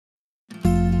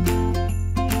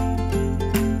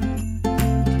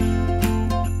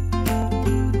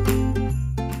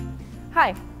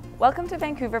Hi, welcome to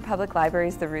Vancouver Public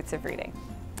Library's The Roots of Reading.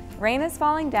 Rain is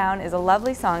Falling Down is a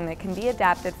lovely song that can be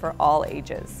adapted for all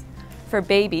ages. For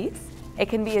babies, it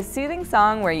can be a soothing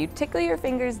song where you tickle your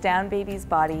fingers down baby's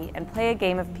body and play a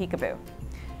game of peekaboo.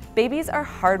 Babies are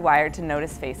hardwired to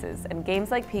notice faces, and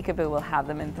games like peekaboo will have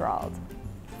them enthralled.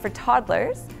 For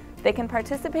toddlers, they can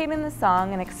participate in the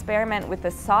song and experiment with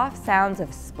the soft sounds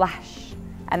of splash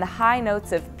and the high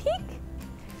notes of peek.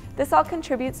 This all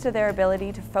contributes to their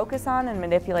ability to focus on and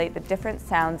manipulate the different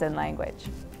sounds in language.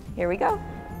 Here we go.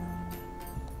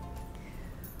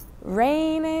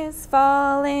 Rain is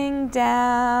falling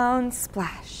down,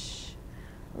 splash.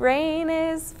 Rain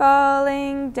is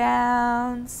falling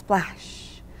down,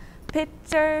 splash.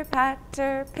 Pitter,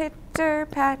 patter,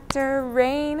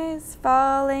 rain is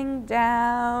falling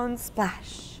down,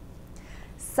 splash.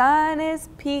 Sun is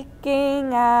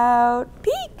peeking out,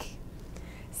 peek.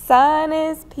 Sun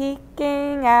is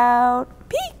peeking out,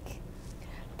 peek.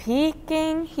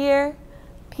 Peeking here,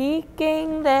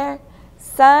 peeking there.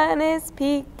 Sun is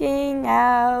peeking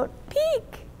out,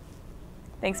 peek.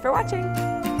 Thanks for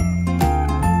watching.